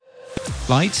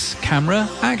Lights, camera,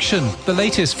 action. The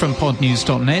latest from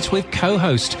podnews.net with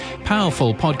Co-Host,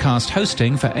 powerful podcast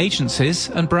hosting for agencies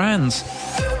and brands.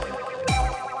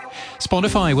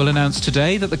 Spotify will announce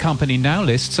today that the company now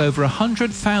lists over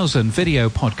 100,000 video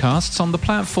podcasts on the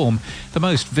platform. The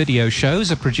most video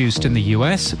shows are produced in the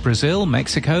US, Brazil,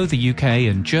 Mexico, the UK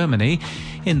and Germany.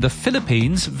 In the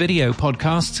Philippines, video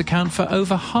podcasts account for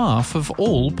over half of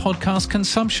all podcast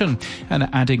consumption. And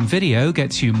adding video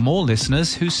gets you more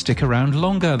listeners who stick around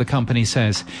longer, the company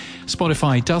says.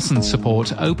 Spotify doesn't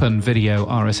support open video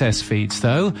RSS feeds,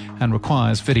 though, and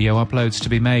requires video uploads to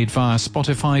be made via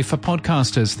Spotify for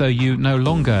podcasters, though you no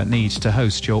longer need to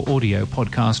host your audio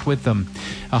podcast with them.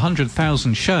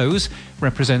 100,000 shows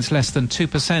represents less than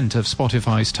 2% of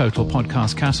Spotify's total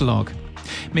podcast catalogue.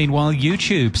 Meanwhile,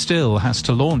 YouTube still has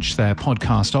to launch their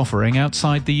podcast offering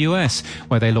outside the US,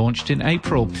 where they launched in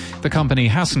April. The company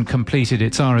hasn't completed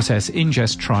its RSS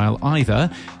ingest trial either,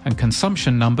 and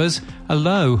consumption numbers are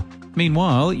low.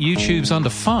 Meanwhile, YouTube's under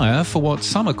fire for what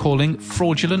some are calling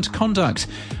fraudulent conduct,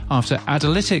 after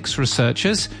Adalytics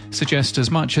researchers suggest as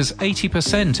much as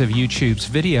 80% of YouTube's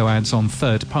video ads on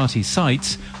third-party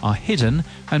sites are hidden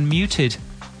and muted.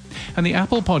 And the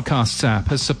Apple Podcasts app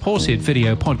has supported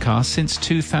video podcasts since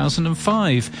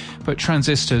 2005, but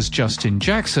Transistor's Justin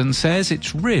Jackson says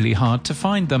it's really hard to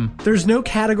find them. There's no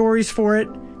categories for it.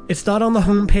 It's not on the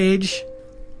homepage.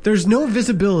 There's no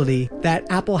visibility that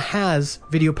Apple has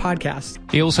video podcasts.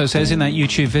 He also says in that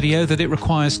YouTube video that it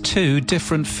requires 2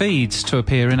 different feeds to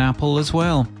appear in Apple as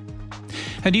well.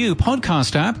 A new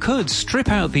podcast app could strip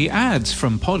out the ads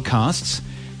from podcasts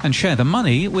and share the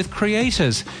money with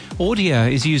creators.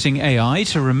 Audia is using AI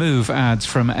to remove ads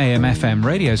from AM/FM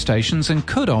radio stations and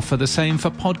could offer the same for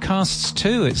podcasts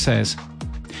too, it says.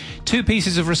 2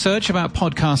 pieces of research about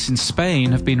podcasts in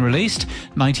Spain have been released.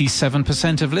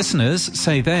 97% of listeners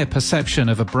say their perception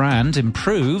of a brand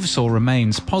improves or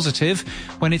remains positive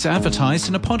when it's advertised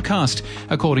in a podcast,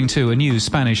 according to a new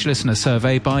Spanish listener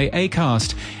survey by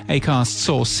Acast. Acast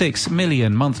saw 6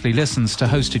 million monthly listens to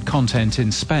hosted content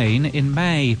in Spain in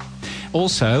May.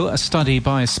 Also, a study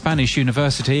by a Spanish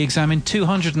university examined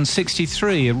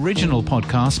 263 original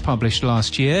podcasts published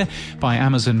last year by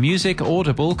Amazon Music,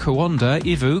 Audible, Kuonda,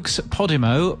 Evooks,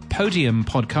 Podimo, Podium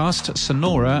Podcast,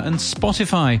 Sonora and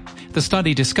Spotify. The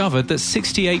study discovered that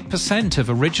 68% of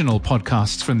original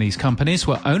podcasts from these companies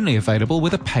were only available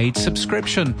with a paid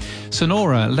subscription.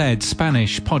 Sonora led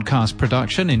Spanish podcast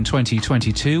production in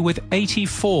 2022 with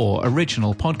 84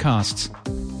 original podcasts.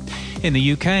 In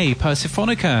the UK,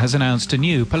 Persephonica has announced a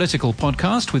new political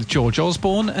podcast with George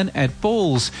Osborne and Ed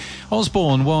Balls.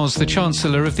 Osborne was the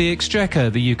Chancellor of the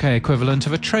Exchequer, the UK equivalent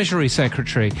of a Treasury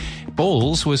Secretary.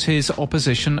 Balls was his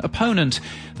opposition opponent.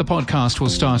 The podcast will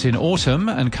start in autumn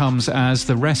and comes as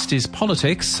The Rest is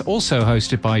Politics, also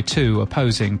hosted by 2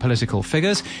 opposing political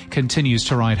figures, continues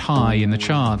to ride high in the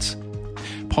charts.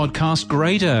 Podcast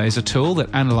Grader is a tool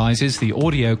that analyzes the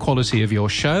audio quality of your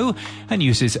show and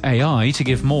uses AI to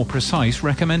give more precise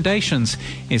recommendations.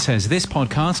 It says this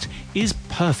podcast is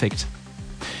perfect.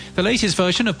 The latest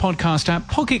version of podcast app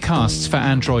Pocket Casts for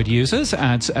Android users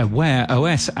adds a Wear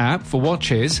OS app for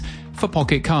watches. For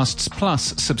Pocket Casts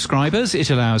Plus subscribers,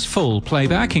 it allows full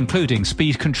playback, including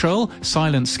speed control,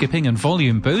 silent skipping and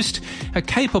volume boost. A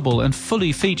capable and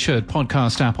fully featured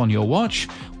podcast app on your watch.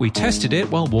 We tested it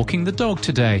while walking the dog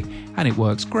today, and it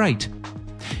works great.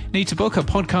 Need to book a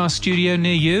podcast studio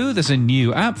near you? There's a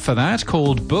new app for that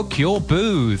called Book Your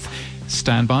Booth.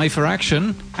 Stand by for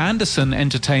action. Anderson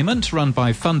Entertainment, run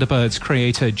by Thunderbird's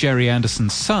creator Jerry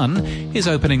Anderson's son, is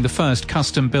opening the first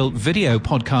custom-built video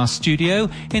podcast studio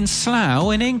in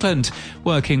Slough in England,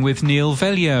 working with Neil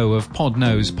Velio of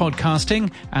Podnose Podcasting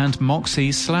and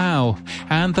Moxie Slough.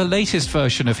 And the latest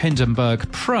version of Hindenburg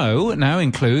Pro now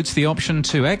includes the option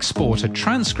to export a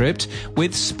transcript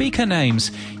with speaker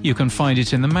names. You can find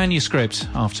it in the manuscript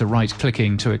after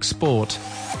right-clicking to export.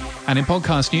 And in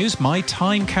podcast news, My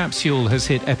Time Capsule has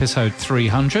hit episode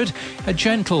 300, a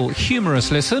gentle,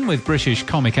 humorous listen with British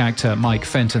comic actor Mike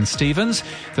Fenton-Stevens.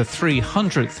 The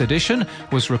 300th edition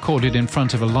was recorded in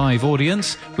front of a live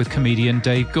audience with comedian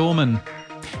Dave Gorman.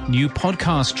 New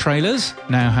podcast trailers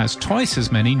now has twice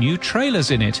as many new trailers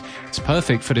in it. It's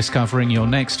perfect for discovering your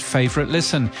next favourite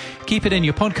listen. Keep it in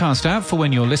your podcast app for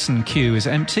when your listen queue is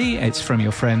empty. It's from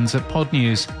your friends at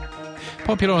Podnews.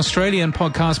 Popular Australian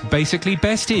podcast Basically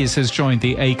Besties has joined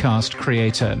the Acast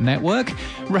Creator Network.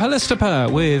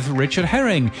 RHLSTP with Richard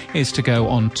Herring is to go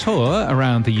on tour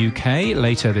around the UK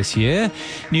later this year.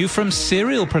 New from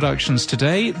Serial Productions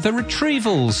today, The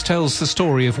Retrievals tells the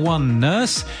story of one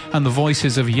nurse and the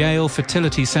voices of Yale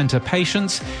Fertility Centre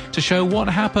patients to show what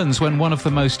happens when one of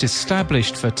the most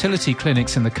established fertility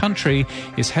clinics in the country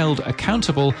is held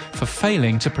accountable for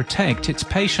failing to protect its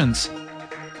patients.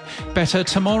 Better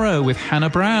Tomorrow with Hannah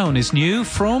Brown is new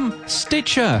from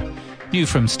Stitcher. New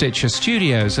from Stitcher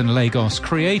Studios and Lagos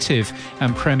Creative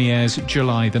and premieres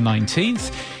July the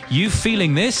 19th. You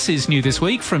Feeling This is new this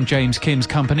week from James Kim's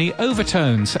company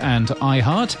Overtones and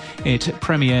iHeart. It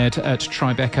premiered at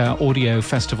Tribeca Audio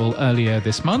Festival earlier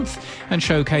this month and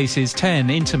showcases 10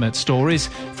 intimate stories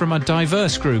from a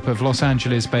diverse group of Los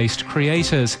Angeles-based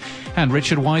creators. And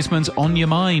Richard Wiseman's On Your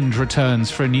Mind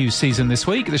returns for a new season this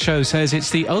week. The show says it's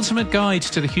the ultimate guide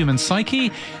to the human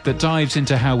psyche that dives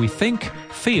into how we think,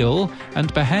 feel,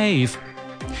 and behave.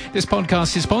 This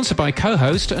podcast is sponsored by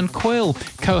Co-Host and Quill.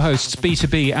 Co-Host's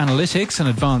B2B analytics and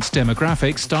advanced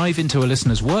demographics dive into a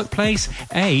listener's workplace,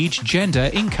 age, gender,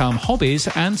 income, hobbies,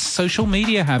 and social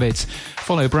media habits.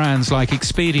 Follow brands like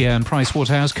Expedia and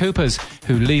PricewaterhouseCoopers,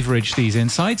 who leverage these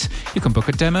insights. You can book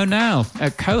a demo now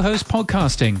at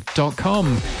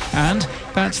cohostpodcasting.com. And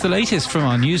that's the latest from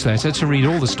our newsletter. To read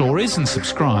all the stories and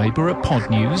subscribe, we're at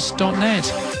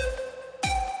podnews.net.